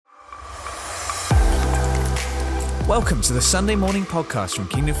Welcome to the Sunday morning podcast from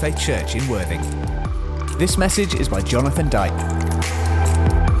Kingdom Faith Church in Worthing. This message is by Jonathon Dyke.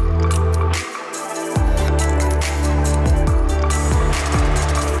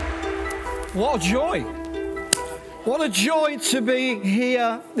 What a joy. What a joy to be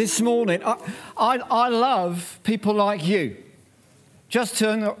here this morning. I love people like you. Just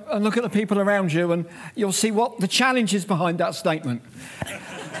turn and look at the people around you and you'll see what the challenge is behind that statement.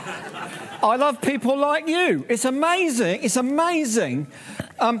 I love people like you. It's amazing. It's amazing.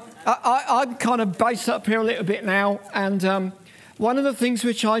 I'm kind of based up here a little bit now, and one of the things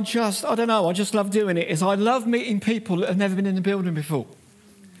which I just love doing it is I love meeting people that have never been in the building before.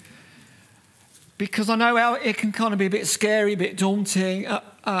 Because I know how it can kind of be a bit scary, a bit daunting,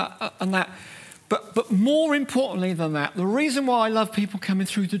 and that. But more importantly than that, the reason why I love people coming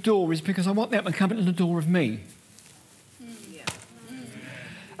through the door is because I want them to come into the door of me.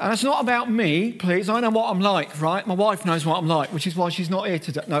 And it's not about me, please. I know what I'm like, right? My wife knows what I'm like, which is why she's not here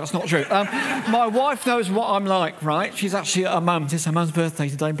today. No, that's not true. My wife knows what I'm like, right? She's actually at her mum's. It's her mum's birthday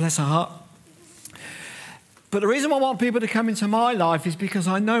today, bless her heart. But the reason I want people to come into my life is because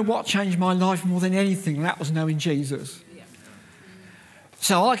I know what changed my life more than anything, and that was knowing Jesus.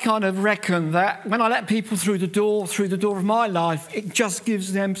 So I kind of reckon that when I let people through the door of my life, it just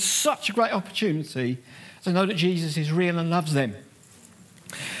gives them such a great opportunity to know that Jesus is real and loves them.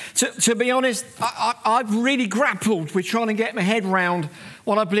 To be honest, I've really grappled with trying to get my head round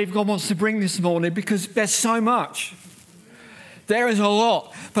what I believe God wants to bring this morning, because there's so much. There is a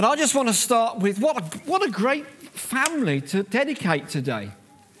lot. But I just want to start with what a great family to dedicate today.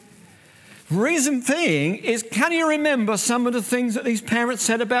 Reason being is, can you remember some of the things that these parents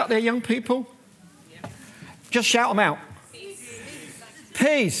said about their young people? Yeah. Just shout them out.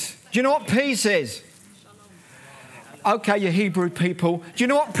 Peace. Do you know what peace is? Okay, you Hebrew people. Do you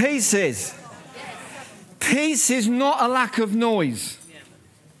know what peace is? Peace is not a lack of noise.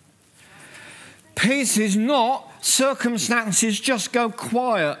 Peace is not circumstances just go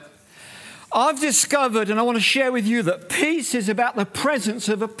quiet. I've discovered, and I want to share with you, that peace is about the presence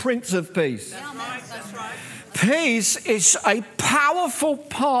of a Prince of Peace. That's right. Peace is a powerful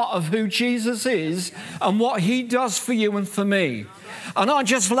part of who Jesus is and what he does for you and for me. And I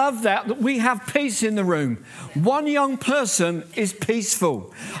just love that we have peace in the room. One young person is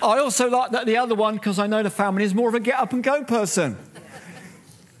peaceful. I also like that the other one, because I know the family, is more of a get up and go person.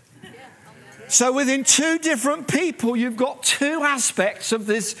 So within two different people, you've got two aspects of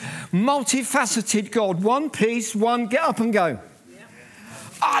this multifaceted God. One peace, one get up and go.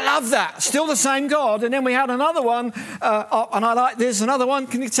 I love that. Still the same God. And then we had another one, and I like this, another one.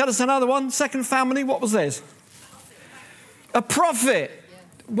 Can you tell us another one? Second family, what was theirs? A prophet.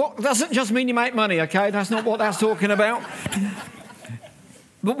 What doesn't just mean you make money, okay? That's not what that's talking about.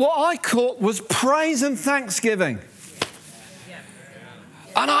 But what I caught was praise and thanksgiving.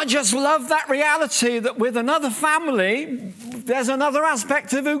 And I just love that reality that with another family, there's another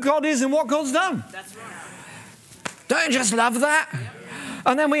aspect of who God is and what God's done. That's right. Don't you just love that? Yeah.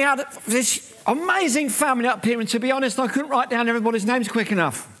 And then we had this amazing family up here, and to be honest, I couldn't write down everybody's names quick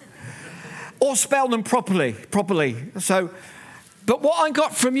enough. Or spell them properly. So, but what I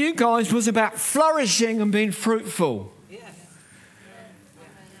got from you guys was about flourishing and being fruitful.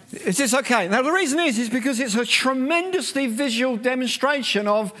 Is this okay? Now, the reason is because it's a tremendously visual demonstration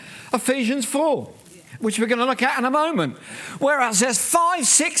of Ephesians 4, which we're going to look at in a moment. Whereas there's 5,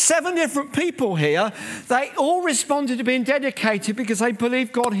 6, 7 different people here, they all responded to being dedicated because they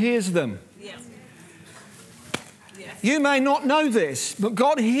believe God hears them. Yes. Yes. You may not know this, but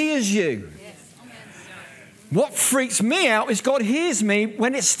God hears you. Yes. What freaks me out is God hears me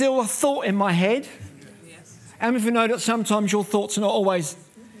when it's still a thought in my head. Yes. How many of you know that sometimes your thoughts are not always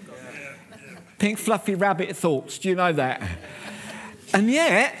pink fluffy rabbit thoughts? Do you know that? And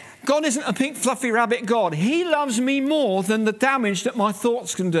yet, God isn't a pink fluffy rabbit God. He loves me more than the damage that my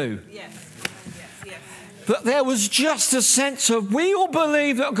thoughts can do. Yes. But there was just a sense of, we all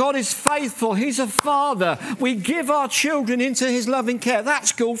believe that God is faithful. He's a father. We give our children into his loving care.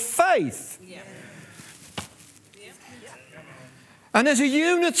 That's called faith. Yeah. And there's a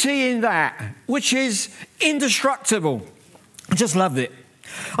unity in that, which is indestructible. I just loved it.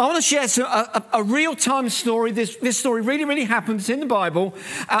 I want to share a real-time story. This story really, really happened. It's in the Bible.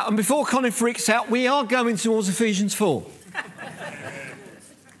 And before Colin freaks out, we are going towards Ephesians 4.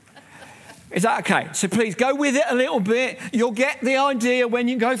 Is that okay? So please go with it a little bit. You'll get the idea when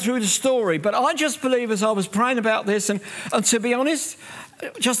you go through the story. But I just believe, as I was praying about this, and to be honest,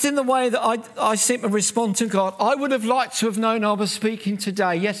 just in the way that I seem to respond to God, I would have liked to have known I was speaking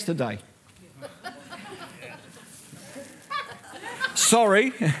yesterday.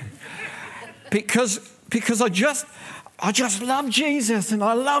 Sorry. Because because I just love Jesus, and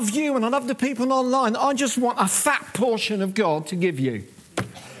I love you, and I love the people online. I just want a fat portion of God to give you.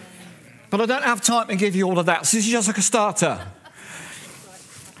 But I don't have time to give you all of that. So this is just like a starter.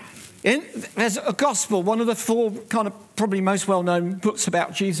 There's a gospel, one of the 4 kind of probably most well-known books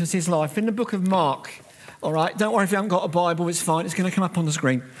about Jesus' life, in the book of Mark. All right, don't worry if you haven't got a Bible, it's fine. It's going to come up on the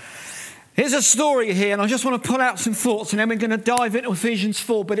screen. Here's a story here, and I just want to pull out some thoughts, and then we're going to dive into Ephesians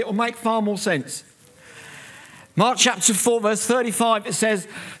 4, but it will make far more sense. Mark chapter 4, verse 35, it says,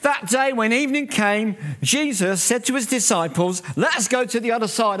 that day when evening came, Jesus said to his disciples, let us go to the other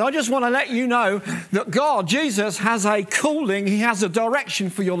side. I just want to let you know that God, Jesus, has a calling. He has a direction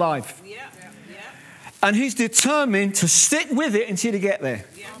for your life. Yeah. Yeah. And he's determined to stick with it until you get there.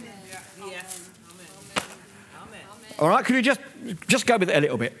 Yeah. Yeah. Amen. All right, could you just go with it a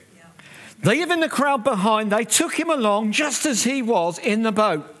little bit? Yeah. Leaving the crowd behind, they took him along just as he was in the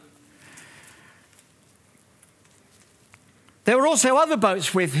boat. There were also other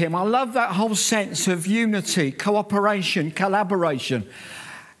boats with him. I love that whole sense of unity, cooperation, collaboration.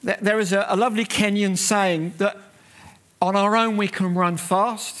 There is a lovely Kenyan saying that on our own we can run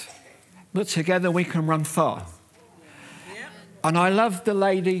fast, but together we can run far. Yeah. And I love the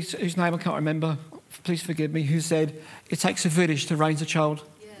lady whose name I can't remember, please forgive me, who said, it takes a village to raise a child.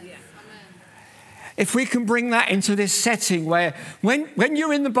 Yeah. If we can bring that into this setting where when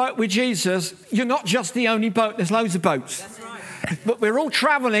you're in the boat with Jesus, you're not just the only boat, there's loads of boats. That's right. But we're all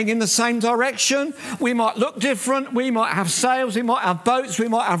travelling in the same direction. We might look different. We might have sails. We might have boats. We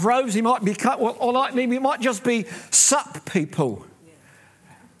might have rows. We might be cut. Or like me, we might just be sup people.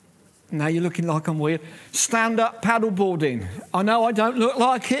 Now you're looking like I'm weird. Stand-up paddleboarding. I know I don't look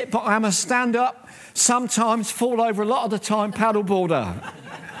like it, but I'm a stand-up, sometimes fall over a lot of the time paddleboarder.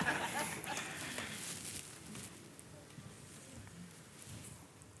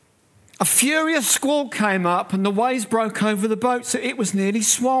 A furious squall came up and the waves broke over the boat, so it was nearly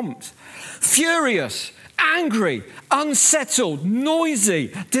swamped. Furious, angry, unsettled,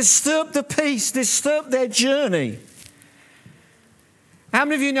 noisy, disturbed the peace, disturbed their journey. How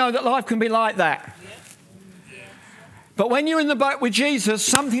many of you know that life can be like that? But when you're in the boat with Jesus,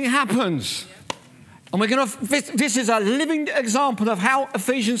 something happens. And this is a living example of how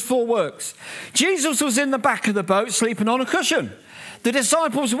Ephesians 4 works. Jesus was in the back of the boat sleeping on a cushion. The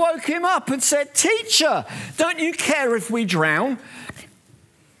disciples woke him up and said, Teacher, don't you care if we drown?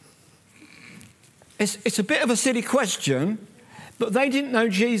 It's a bit of a silly question, but they didn't know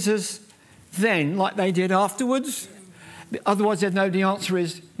Jesus then like they did afterwards. Otherwise, they'd know the answer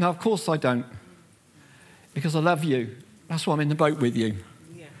is, no, of course I don't. Because I love you. That's why I'm in the boat with you.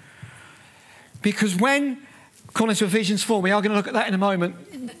 Yeah. Because according to Ephesians 4, we are going to look at that in a moment.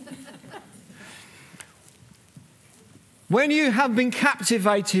 When you have been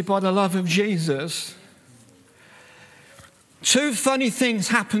captivated by the love of Jesus, 2 funny things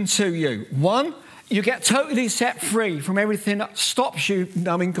happen to you. 1, you get totally set free from everything that stops you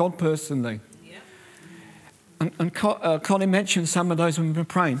knowing God personally. Yeah. And Colin mentioned some of those when we were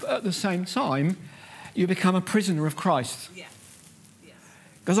praying. But at the same time, you become a prisoner of Christ.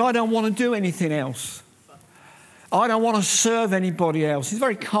 Because I don't want to do anything else. I don't want to serve anybody else. He's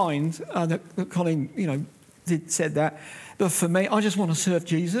very kind that Colin, said that. But for me, I just want to serve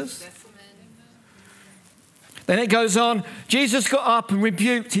Jesus. Then it goes on. Jesus got up and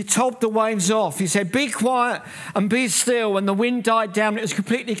rebuked. He told the waves off. He said, be quiet and be still. And the wind died down. It was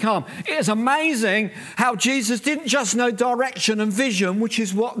completely calm. It is amazing how Jesus didn't just know direction and vision, which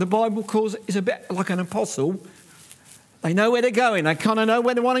is what the Bible calls is a bit like an apostle. They know where they're going. They kind of know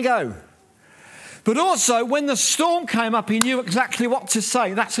where they want to go. But also, when the storm came up, he knew exactly what to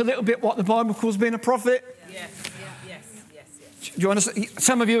say. That's a little bit what the Bible calls being a prophet. Yes. Do you understand?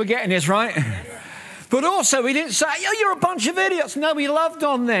 Some of you are getting this, right? Yes. But also, he didn't say, you're a bunch of idiots. No, he loved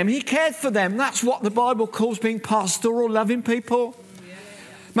on them. He cared for them. That's what the Bible calls being pastoral, loving people. Yeah.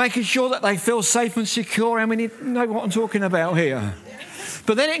 Making sure that they feel safe and secure. I mean, you know what I'm talking about here.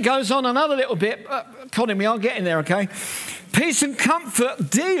 But then it goes on another little bit. Colin, we are getting there, okay? Peace and comfort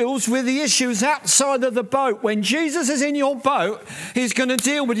deals with the issues outside of the boat. When Jesus is in your boat, he's going to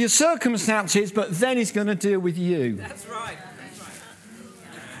deal with your circumstances, but then he's going to deal with you. That's right.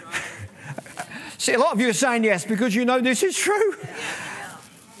 See, a lot of you are saying yes because you know this is true.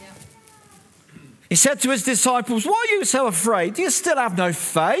 He said to his disciples, why are you so afraid? Do you still have no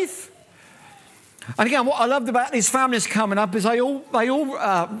faith? And again, what I loved about these families coming up is they all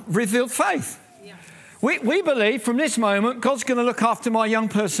revealed faith. Yeah. We believe from this moment, God's going to look after my young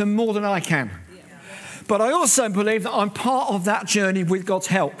person more than I can. Yeah. But I also believe that I'm part of that journey with God's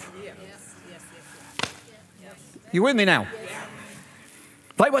help. Yeah. You with me now?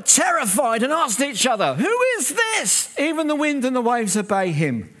 They were terrified and asked each other, who is this? Even the wind and the waves obey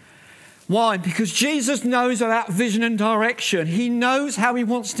him. Why? Because Jesus knows about vision and direction. He knows how he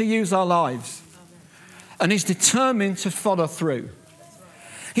wants to use our lives. And he's determined to follow through.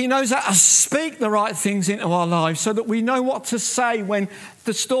 He knows how to speak the right things into our lives so that we know what to say when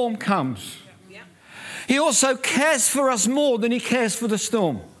the storm comes. He also cares for us more than he cares for the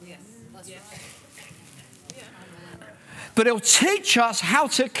storm. But he'll teach us how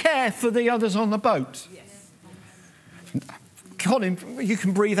to care for the others on the boat. Colin, you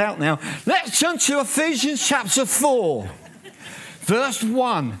can breathe out now. Let's turn to Ephesians chapter 4, verse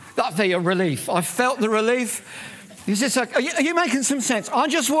 1. That'll be a relief. I felt the relief. Are you making some sense? I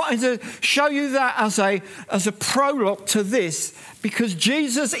just wanted to show you that as a prologue to this, because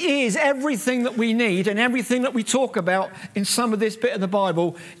Jesus is everything that we need and everything that we talk about in some of this bit of the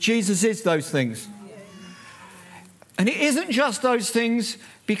Bible. Jesus is those things. And it isn't just those things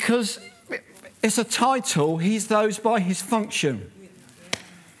because it's a title. He's those by his function.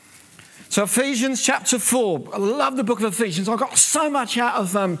 So Ephesians chapter 4. I love the book of Ephesians. I got so much out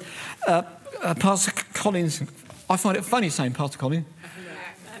of Pastor Collins. I find it funny saying Pastor Collins.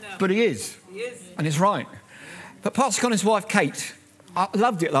 But he is. And he's right. But Pastor Collins' wife, Kate, I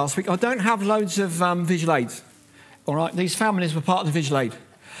loved it last week. I don't have loads of visual aids. All right, these families were part of the visual aid.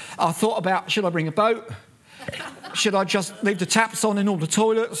 I thought about, should I bring a boat? Should I just leave the taps on in all the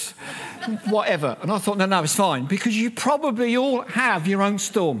toilets? Whatever. And I thought, no, it's fine. Because you probably all have your own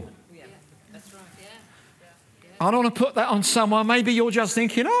storm. Yeah, that's right. I don't want to put that on someone. Maybe you're just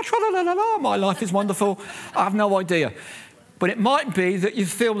thinking, tra-la-la-la-la, my life is wonderful. I have no idea. But it might be that you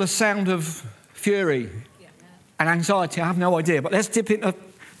feel the sound of fury and anxiety. I have no idea. But let's dip into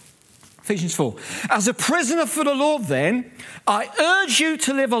Ephesians 4. As a prisoner for the Lord, then, I urge you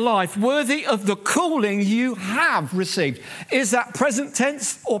to live a life worthy of the calling you have received. Is that present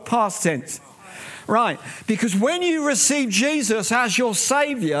tense or past tense? Right, because when you receive Jesus as your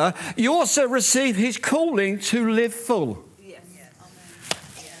Saviour, you also receive his calling to live full.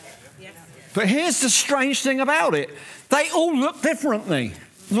 But here's the strange thing about it. They all look differently.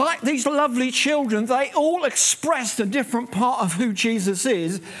 Like these lovely children, they all express a different part of who Jesus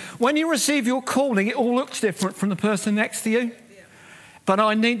is. When you receive your calling, it all looks different from the person next to you. But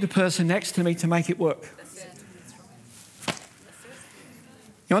I need the person next to me to make it work.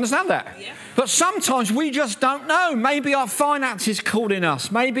 You understand that? Yeah. But sometimes we just don't know. Maybe our finances calling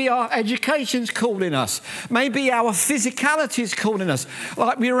us. Maybe our education's calling us. Maybe our physicality is calling us.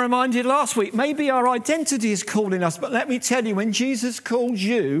 Like we were reminded last week, maybe our identity is calling us. But let me tell you, when Jesus calls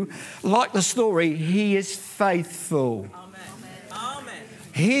you, like the story, he is faithful. Amen.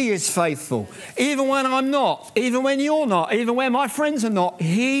 He is faithful. Even when I'm not, even when you're not, even when my friends are not,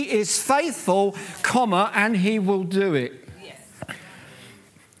 he is faithful, and he will do it.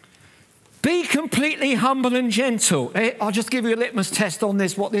 Be completely humble and gentle. I'll just give you a litmus test on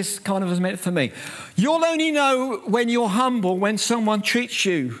this, what this kind of has meant for me. You'll only know when you're humble when someone treats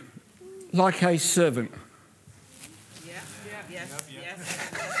you like a servant. Yes.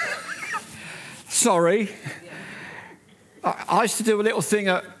 Sorry. I used to do a little thing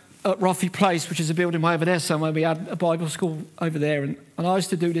at Roffey Place, which is a building way over there somewhere. We had a Bible school over there, and I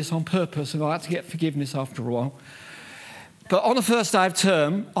used to do this on purpose, and I had to get forgiveness after a while. But on the first day of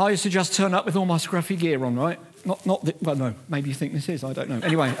term, I used to just turn up with all my scruffy gear on, right? Well, no, maybe you think this is, I don't know.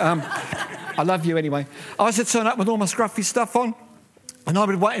 Anyway, I love you anyway. I used to turn up with all my scruffy stuff on, and I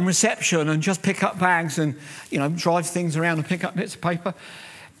would wait in reception and just pick up bags and, drive things around and pick up bits of paper.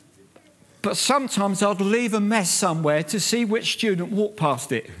 But sometimes I'd leave a mess somewhere to see which student walked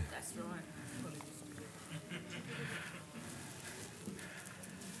past it. That's right.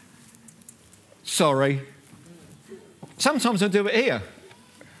 Sorry. Sometimes I do it here.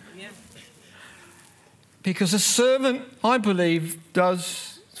 Yeah. Because a servant, I believe,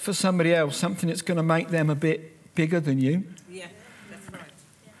 does for somebody else something that's going to make them a bit bigger than you. Yeah, that's right.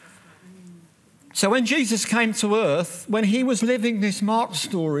 So when Jesus came to earth, when he was living this Mark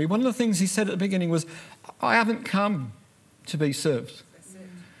story, one of the things he said at the beginning was, I haven't come to be served.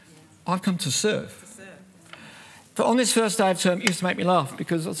 I've come to serve. But on this first day of term, it used to make me laugh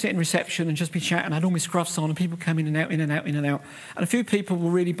because I'd sit in reception and just be chatting. I had all my scruffs on and people come in and out. And a few people were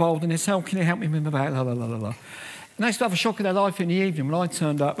really bold and they said, can you help me with my bag? La, la, la, la, la. And they used to have a shock of their life in the evening when I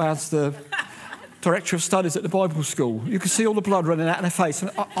turned up as the director of studies at the Bible school. You could see all the blood running out of their face.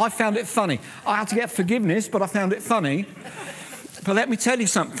 And I found it funny. I had to get forgiveness, but I found it funny. But let me tell you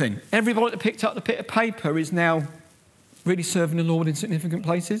something. Everybody that picked up the bit of paper is now really serving the Lord in significant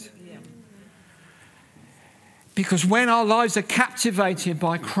places. Because when our lives are captivated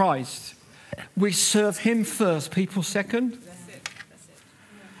by Christ, we serve him first, people second. That's it.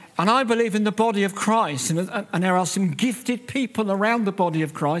 And I believe in the body of Christ, and there are some gifted people around the body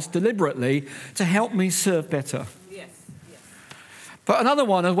of Christ deliberately to help me serve better. Yes. Yes. But another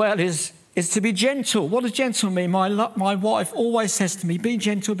one as well is to be gentle. What does gentle mean? My wife always says to me, be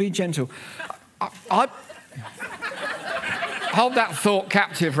gentle, be gentle. I hold that thought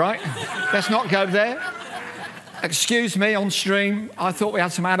captive, right? Let's not go there. Excuse me on stream. I thought we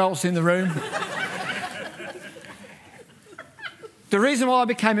had some adults in the room. The reason why I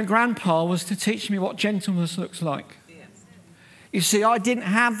became a grandpa was to teach me what gentleness looks like. You see, I didn't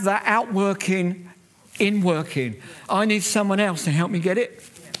have that outworking, inworking. I need someone else to help me get it.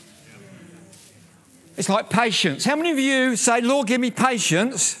 It's like patience. How many of you say, Lord, give me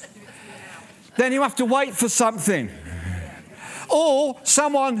patience? Then you have to wait for something. Or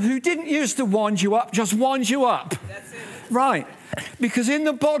someone who didn't used to wind you up just winds you up. Right. Because in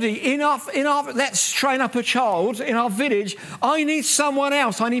the body, in our let's train up a child in our village, I need someone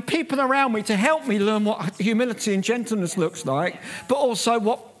else. I need people around me to help me learn what humility and gentleness looks like, but also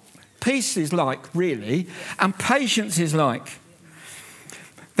what peace is like, really, and patience is like.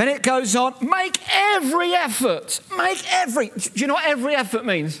 Then it goes on, make every effort. Do you know what every effort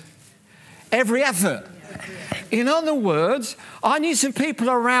means? Every effort. In other words, I need some people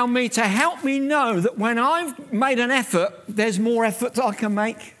around me to help me know that when I've made an effort, there's more effort that I can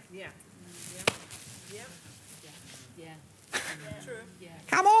make. Yeah.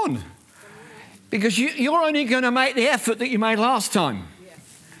 Come on. Because you're only going to make the effort that you made last time.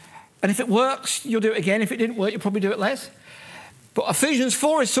 And if it works, you'll do it again. If it didn't work, you'll probably do it less. But Ephesians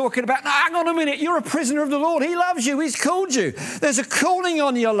 4 is talking about, now, hang on a minute, you're a prisoner of the Lord. He loves you. He's called you. There's a calling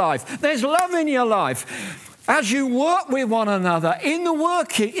on your life. There's love in your life. As you work with one another, in the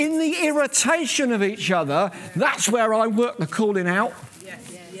working, in the irritation of each other, that's where I work the calling out.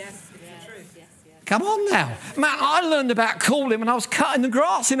 Yes. Come on now. Man, I learned about calling when I was cutting the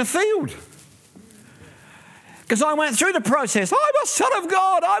grass in a field. Because I went through the process. I'm a son of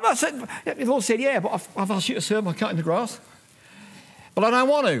God. The Lord said, yeah, but I've asked you to serve by cutting the grass. But I don't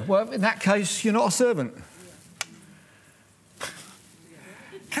want to. Well, in that case, you're not a servant.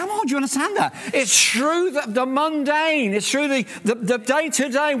 Come on, do you understand that? It's through the mundane. It's through the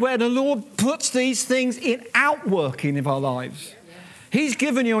day-to-day where the Lord puts these things in outworking of our lives. He's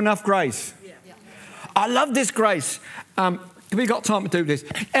given you enough grace. I love this grace. Have we got time to do this?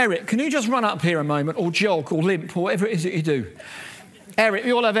 Eric, can you just run up here a moment, or jog, or limp, or whatever it is that you do? Eric,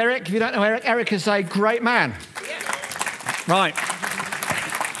 you all love Eric. If you don't know Eric is a great man. Right.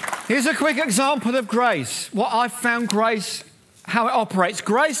 Here's a quick example of grace. What I've found grace, how it operates.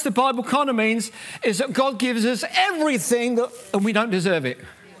 Grace, the Bible kind of means, is that God gives us everything and we don't deserve it.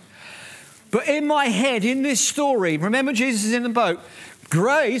 But in my head, in this story, remember Jesus is in the boat.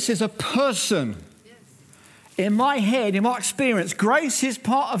 Grace is a person. In my head, in my experience, grace is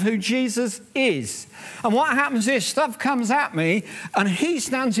part of who Jesus is. And what happens is stuff comes at me and he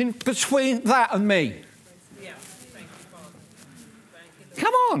stands in between that and me.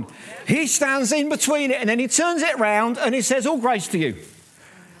 Come on. He stands in between it and then he turns it round and he says, all grace to you.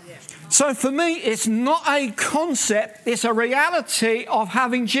 So for me, it's not a concept. It's a reality of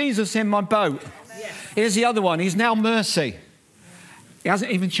having Jesus in my boat. Here's the other one. He's now mercy. He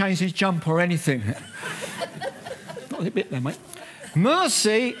hasn't even changed his jumper or anything. Not a bit there, mate.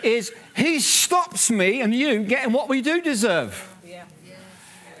 Mercy is he stops me and you getting what we do deserve.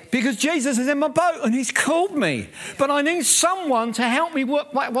 Because Jesus is in my boat and he's called me. But I need someone to help me work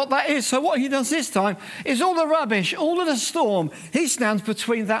out what that is. So what he does this time is all the rubbish, all of the storm, he stands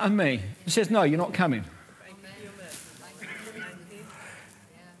between that and me. He says, no, you're not coming.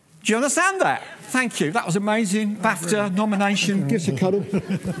 Do you understand that? Thank you. That was amazing. BAFTA nomination. Give us a cuddle.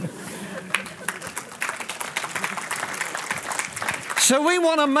 So we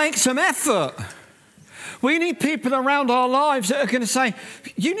want to make some effort. We need people around our lives that are going to say,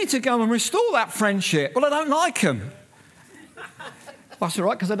 you need to go and restore that friendship. Well, I don't like them. That's all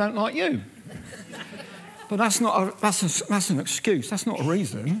right, because I don't like you. But that's an excuse. That's not a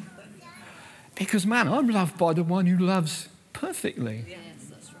reason. Because, man, I'm loved by the one who loves perfectly. Yes,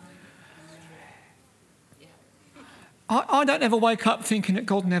 that's right. I don't ever wake up thinking that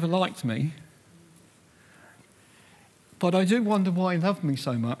God never liked me. But I do wonder why he loved me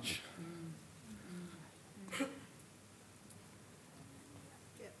so much.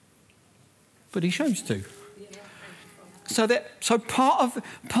 But he chose to. So part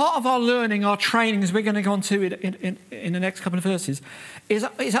of our learning, our training, as we're going to go on to in the next couple of verses, is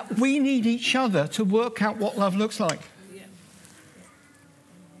that we need each other to work out what love looks like.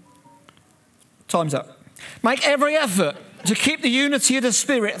 Time's up. Make every effort to keep the unity of the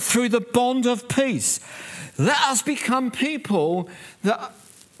Spirit through the bond of peace. Let us become people that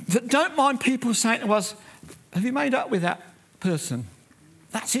that don't mind people saying to us, have you made up with that person?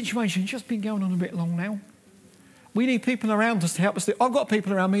 That situation's just been going on a bit long now. We need people around us to help us do. I've got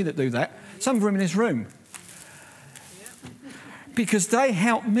people around me that do that. Some of them in this room. Because they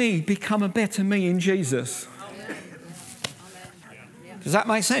help me become a better me in Jesus. Does that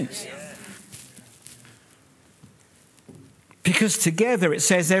make sense? Because together it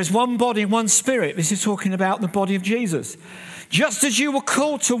says there's one body, one spirit. This is talking about the body of Jesus. Just as you were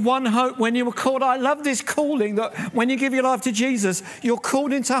called to one hope when you were called. I love this calling that when you give your life to Jesus, you're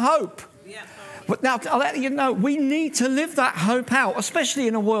called into hope. But now I'll let you know, we need to live that hope out, especially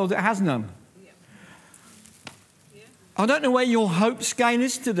in a world that has none. I don't know where your hope's gain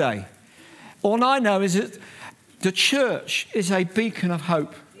is today. All I know is that the church is a beacon of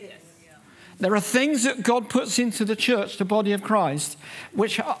hope. There are things that God puts into the church, the body of Christ,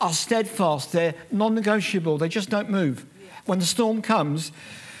 which are steadfast. They're non-negotiable. They just don't move. When the storm comes,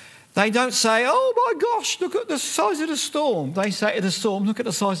 they don't say, oh my gosh, look at the size of the storm. They say to the storm, look at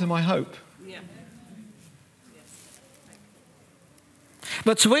the size of my hope. Yeah.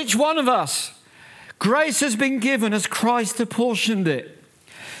 But to each one of us, grace has been given as Christ apportioned it.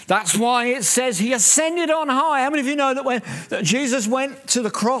 That's why it says he ascended on high. How many of you know that when Jesus went to the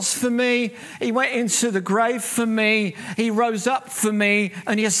cross for me, he went into the grave for me, he rose up for me,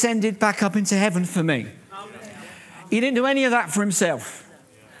 and he ascended back up into heaven for me? He didn't do any of that for himself.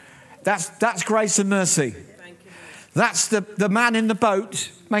 That's grace and mercy. That's the man in the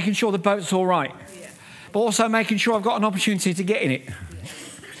boat making sure the boat's all right, but also making sure I've got an opportunity to get in it.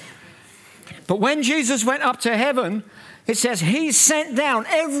 But when Jesus went up to heaven, it says he sent down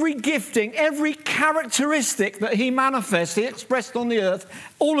every gifting, every characteristic that he manifested, he expressed on the earth,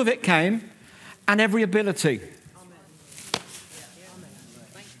 all of it came, and every ability.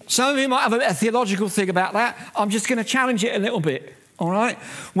 Some of you might have a theological thing about that. I'm just going to challenge it a little bit, all right?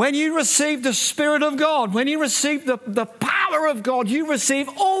 When you receive the Spirit of God, when you receive the power of God, you receive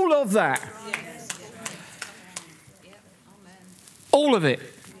all of that. All of it.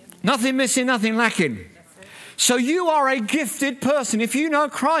 Nothing missing, nothing lacking. So you are a gifted person. If you know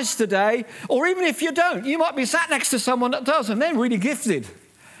Christ today, or even if you don't, you might be sat next to someone that does, and they're really gifted.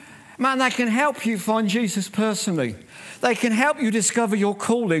 Man, they can help you find Jesus personally. They can help you discover your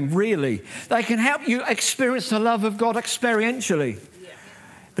calling, really. They can help you experience the love of God experientially.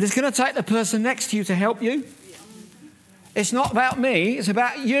 But it's going to take the person next to you to help you. It's not about me, it's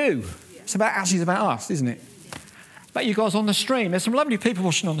about you. It's actually about us, isn't it? About you guys on the stream. There's some lovely people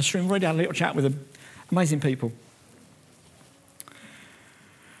watching on the stream. We've already had a little chat with them. Amazing people.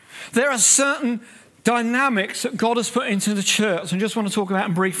 There are certain dynamics that God has put into the church. I just want to talk about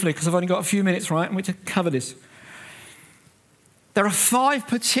them briefly because I've only got a few minutes, right? I'm going to cover this. There are 5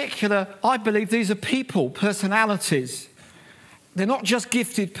 particular, I believe these are people, personalities. They're not just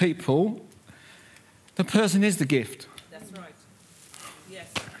gifted people. The person is the gift. That's right. Yes.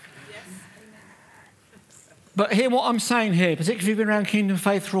 Yes. But hear what I'm saying here, particularly if you've been around Kingdom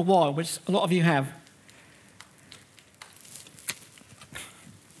Faith for a while, which a lot of you have.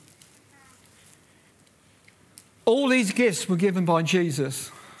 All these gifts were given by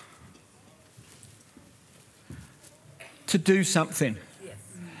Jesus to do something. Yes.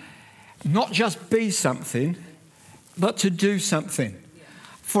 Not just be something, but to do something. Yeah.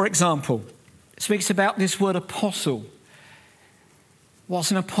 For example, it speaks about this word apostle.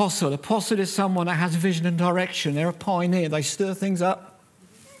 What's an apostle? An apostle is someone that has vision and direction. They're a pioneer. They stir things up.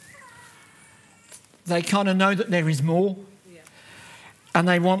 They kind of know that there is more. Yeah. And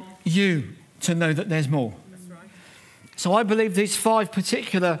they want you to know that there's more. That's right. So I believe these 5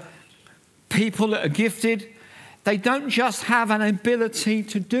 particular people that are gifted, they don't just have an ability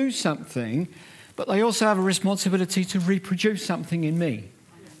to do something, but they also have a responsibility to reproduce something in me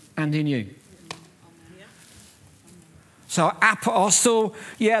and in you. So apostle,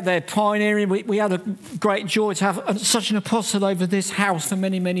 they're pioneering. We had a great joy to have such an apostle over this house for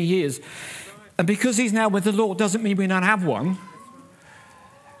many, many years. And because he's now with the Lord doesn't mean we don't have one.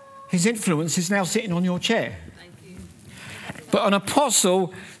 His influence is now sitting on your chair. But an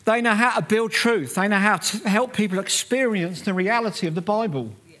apostle, they know how to build truth. They know how to help people experience the reality of the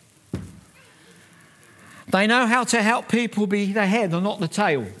Bible. They know how to help people be the head and not the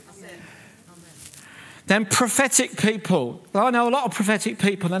tail. Then prophetic people. I know a lot of prophetic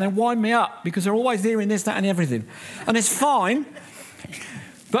people and they wind me up because they're always hearing this, that and everything. And it's fine.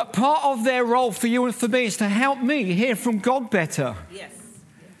 But part of their role for you and for me is to help me hear from God better. Yes.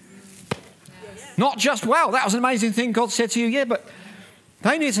 Not just, wow, that was an amazing thing God said to you. Yeah, but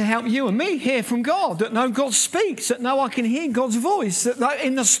they need to help you and me hear from God. That know God speaks. That know I can hear God's voice. That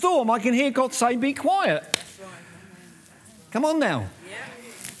in the storm I can hear God say, be quiet. Come on now.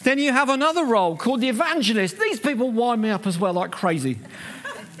 Then you have another role called the evangelist. These people wind me up as well like crazy.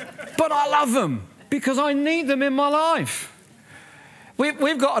 But I love them because I need them in my life.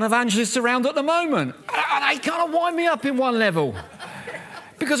 We've got an evangelist around at the moment, and they kind of wind me up in one level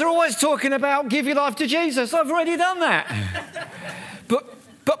because they're always talking about give your life to Jesus. I've already done that.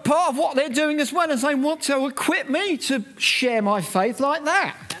 But part of what they're doing as well is they want to equip me to share my faith like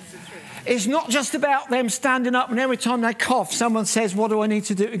that. It's not just about them standing up and every time they cough, someone says, what do I need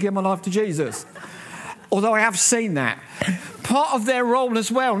to do to give my life to Jesus? Although I have seen that. Part of their role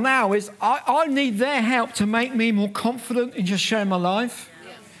as well now is I need their help to make me more confident in just sharing my life,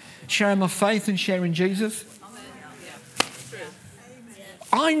 sharing my faith and sharing Jesus.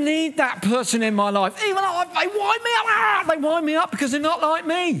 I need that person in my life. Even though they wind me up because they're not like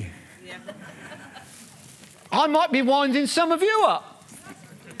me. I might be winding some of you up.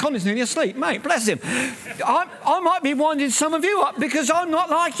 Connie's nearly asleep, mate, bless him. I might be winding some of you up because I'm not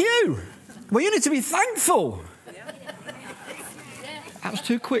like you. Well, you need to be thankful. That was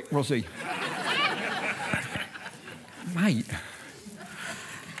too quick, Rosie. Mate.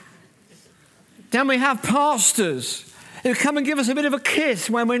 Then we have pastors who come and give us a bit of a kiss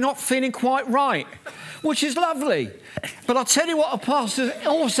when we're not feeling quite right, which is lovely. But I'll tell you what a pastor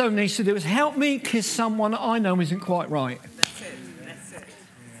also needs to do is help me kiss someone I know isn't quite right.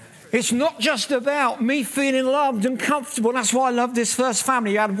 It's not just about me feeling loved and comfortable. That's why I love this first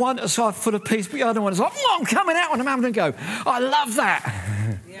family. You had one that's full of peace, but the other one is like, I'm coming out and I'm having a go. I love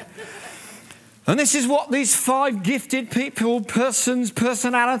that. Yeah. And this is what these 5 gifted people,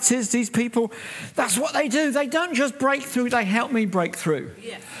 personalities, these people, that's what they do. They don't just break through, they help me break through.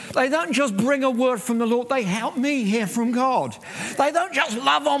 Yes. They don't just bring a word from the Lord, they help me hear from God. They don't just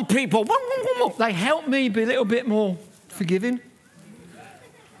love on people. They help me be a little bit more forgiving.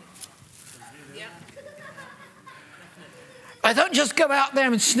 I don't just go out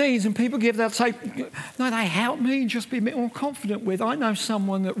there and sneeze and people give that say, no, they help me just be a bit more confident with, I know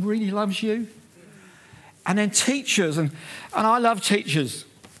someone that really loves you. And then teachers, and I love teachers.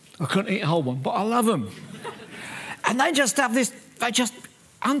 I couldn't eat a whole one, but I love them. And they just have this, they just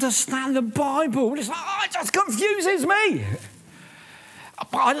understand the Bible. It's like, it just confuses me.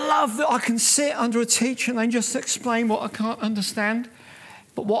 But I love that I can sit under a teacher and they just explain what I can't understand.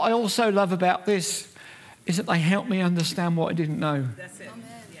 But what I also love about this is that they help me understand what I didn't know. That's it.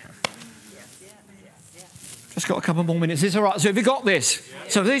 Just got a couple more minutes. Is this all right? So have you got this? Yeah.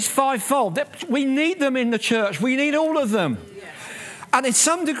 So these 5-fold, we need them in the church. We need all of them. Yeah. And in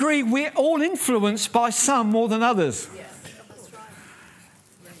some degree, we're all influenced by some more than others. Yes. That's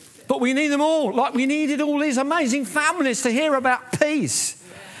right. But we need them all. Like we needed all these amazing families to hear about peace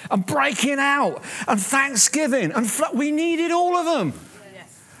and breaking out and thanksgiving. And we needed all of them.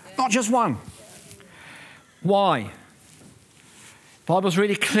 Yes. Not just one. Why? The Bible's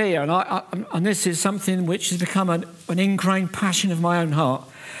really clear, and this is something which has become an ingrained passion of my own heart,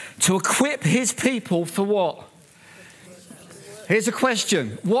 to equip his people for what? Here's a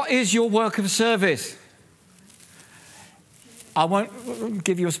question. What is your work of service? I won't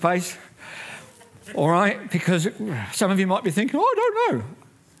give you a space, all right? Because some of you might be thinking, I don't know,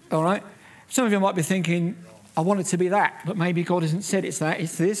 all right? Some of you might be thinking, I want it to be that, but maybe God hasn't said it's that,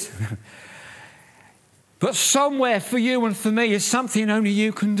 it's this. But somewhere for you and for me is something only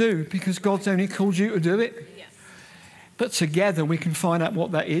you can do because God's only called you to do it. Yes. But together we can find out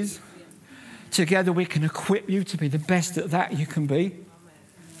what that is. Yeah. Together we can equip you to be the best at that you can be.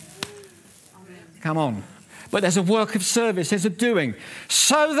 Amen. Come on. But there's a work of service, there's a doing,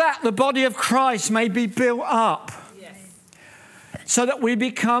 so that the body of Christ may be built up. Yes. So that we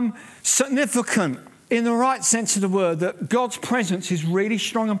become significant in the right sense of the word, that God's presence is really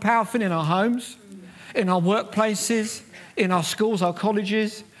strong and powerful in our homes, in our workplaces, in our schools, our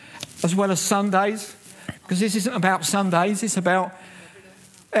colleges, as well as Sundays. Because this isn't about Sundays, it's about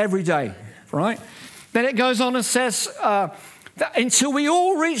every day, right? Then it goes on and says, that until we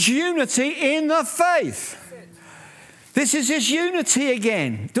all reach unity in the faith. This is this unity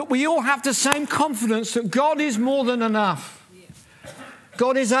again, that we all have the same confidence that God is more than enough.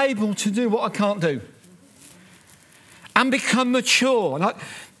 God is able to do what I can't do. And become mature. And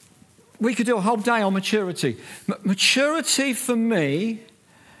we could do a whole day on maturity. Maturity for me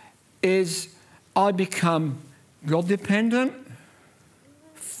is I become God-dependent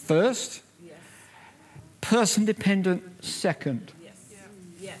first, yes. Person-dependent second. Yes.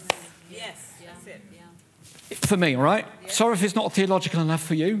 Yes. Yes. That's it. Yeah. For me, right? Yeah. Sorry if it's not theological enough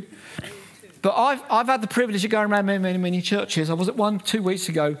for you. But I've had the privilege of going around many churches. I was at one 2 weeks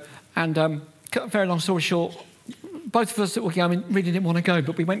ago, and cut a very long story short, both of us that were going really didn't want to go,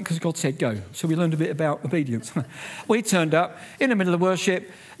 but we went because God said go. So we learned a bit about obedience. We turned up in the middle of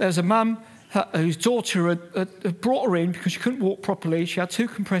worship. There was a mum whose daughter had brought her in because she couldn't walk properly. She had 2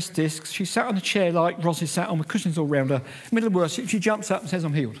 compressed discs. She sat on a chair like Rosie sat on with cushions all around her. Middle of worship, she jumps up and says,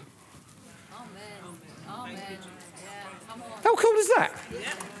 I'm healed. Amen. How cool is that?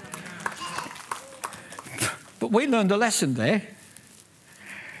 But we learned a lesson there.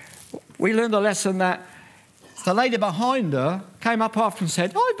 We learned a lesson that the lady behind her came up after and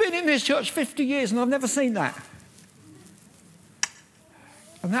said, I've been in this church 50 years and I've never seen that.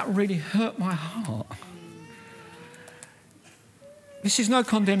 And that really hurt my heart. This is no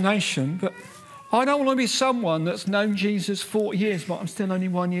condemnation, but I don't want to be someone that's known Jesus 40 years, but I'm still only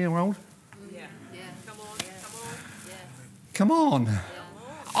 1 year old. Yeah. Come on.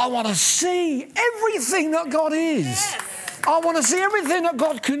 I want to see everything that God is. Yes. I want to see everything that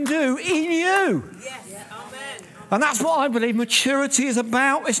God can do in you. Yes. Amen. And that's what I believe maturity is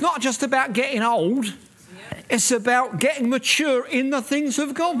about. It's not just about getting old. It's about getting mature in the things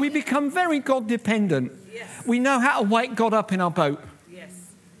of God. We become very God dependent. Yes. We know how to wake God up in our boat. Yes.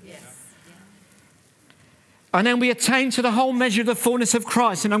 And then we attain to the whole measure of the fullness of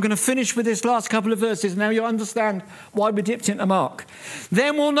Christ. And I'm going to finish with this last couple of verses. Now you understand why we dipped into Mark.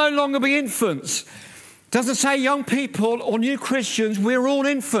 Then we'll no longer be infants. Doesn't say young people or new Christians. We're all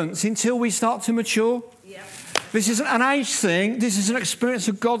infants until we start to mature. Yeah. This isn't an age thing. This is an experience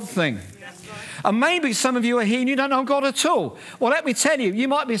of God thing. That's right. And maybe some of you are here and you don't know God at all. Well, let me tell you, you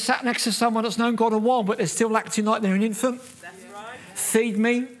might be sat next to someone that's known God a while, but they're still acting like they're an infant. That's right. Feed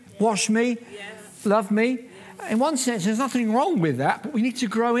me, wash me, Yes. love me. In one sense, there's nothing wrong with that, but we need to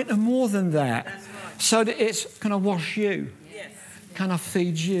grow into more than that. That's right. So that it's going to wash you, Yes. kind of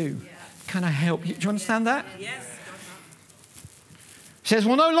feed you, kind of help you. Do you understand that? Yes. It says,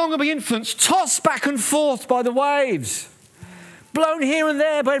 we'll no longer be infants, tossed back and forth by the waves, blown here and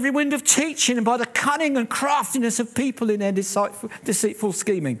there by every wind of teaching and by the cunning and craftiness of people in their deceitful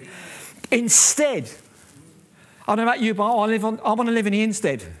scheming. Instead, I don't know about you, but I want to live in the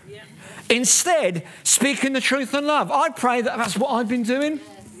instead. Yeah. Instead, speaking the truth in love. I pray that that's what I've been doing.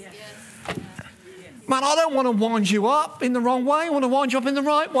 Man, I don't want to wind you up in the wrong way. I want to wind you up in the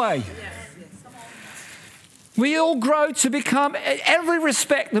right way. We all grow to become, in every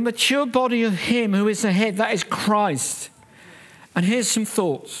respect, the mature body of Him who is the head, that is Christ. And here's some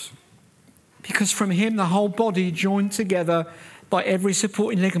thoughts. Because from Him, the whole body, joined together by every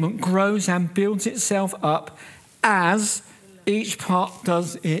supporting ligament, grows and builds itself up as each part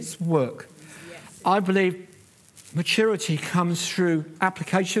does its work. I believe maturity comes through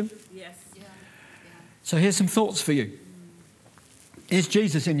application. Yes. So here's some thoughts for you. Is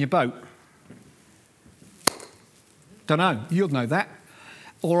Jesus in your boat? Don't know. You'll know that.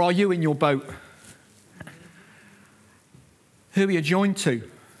 Or are you in your boat? Who are you joined to?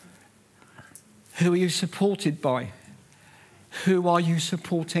 Who are you supported by? Who are you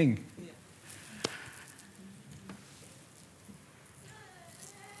supporting?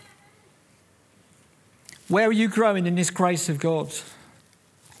 Where are you growing in this grace of God?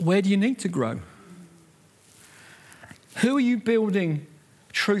 Where do you need to grow? Who are you building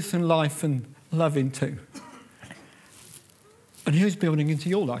truth and life and love into? And who's building into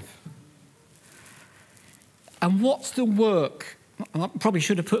your life? And what's the work? I probably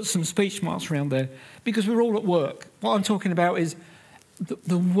should have put some speech marks around there because we're all at work. What I'm talking about is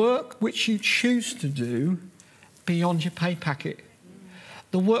the work which you choose to do beyond your pay packet.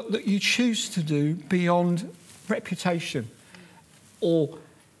 The work that you choose to do beyond reputation or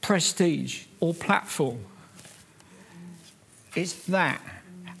prestige or platform. It's that.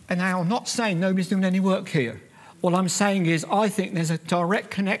 And now I'm not saying nobody's doing any work here. What I'm saying is I think there's a direct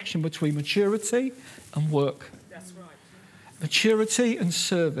connection between maturity and work. That's right. Maturity and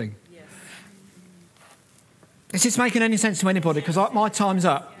serving. Yes. Is this making any sense to anybody? Because my time's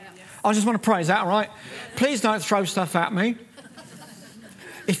up. I just want to pray. Is that all right? Please don't throw stuff at me.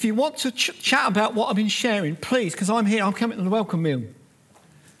 If you want to chat about what I've been sharing, please, because I'm here. I'm coming to the welcome meal.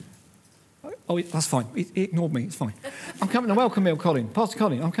 Oh, that's fine. He ignored me. It's fine. I'm coming to the welcome meal, Colin. Pastor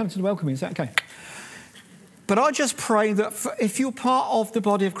Colin, I'm coming to the welcome meal. Is that okay? But I just pray that if you're part of the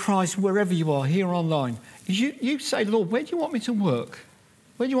body of Christ, wherever you are, here or online, you say, Lord, where do you want me to work?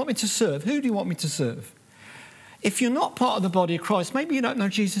 Where do you want me to serve? Who do you want me to serve? If you're not part of the body of Christ, maybe you don't know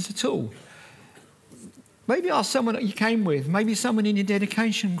Jesus at all. Maybe ask someone that you came with, maybe someone in your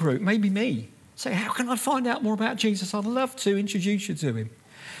dedication group, maybe me. Say, how can I find out more about Jesus? I'd love to introduce you to him.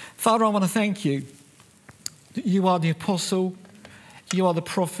 Father, I want to thank you that you are the apostle, you are the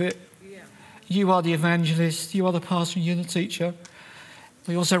prophet, you are the evangelist, you are the pastor, and you're the teacher.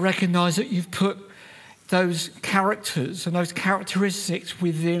 We also recognise that you've put those characters and those characteristics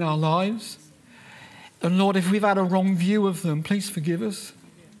within our lives. And Lord, if we've had a wrong view of them, please forgive us.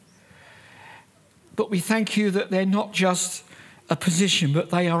 But we thank you that they're not just a position,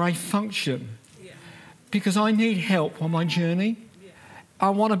 but they are a function. Because I need help on my journey. I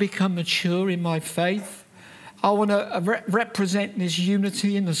want to become mature in my faith. I want to represent this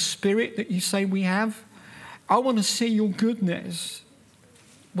unity in the Spirit that you say we have. I want to see your goodness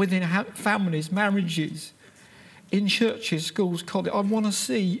within families, marriages, in churches, schools, colleges. I want to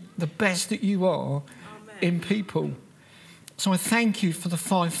see the best that you are in people. So I thank you for the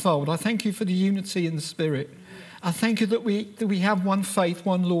fivefold. I thank you for the unity in the Spirit. I thank you that we have one faith,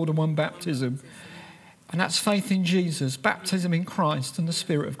 one Lord, and one baptism. And that's faith in Jesus, baptism in Christ and the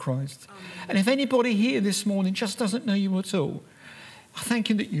Spirit of Christ. And if anybody here this morning just doesn't know you at all, I thank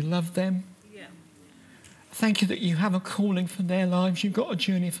you that you love them. Thank you that you have a calling for their lives. You've got a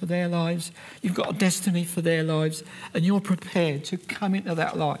journey for their lives. You've got a destiny for their lives. And you're prepared to come into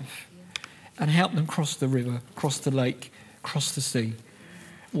that life and help them cross the river, cross the lake, cross the sea,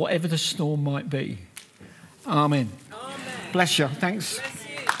 whatever the storm might be. Amen. Amen. Bless you. Thanks. Bless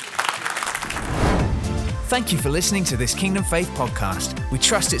you. Thank you for listening to this Kingdom Faith podcast. We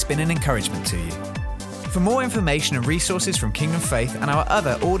trust it's been an encouragement to you. For more information and resources from Kingdom Faith and our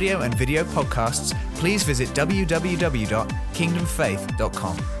other audio and video podcasts, please visit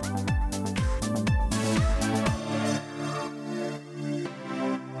www.kingdomfaith.com.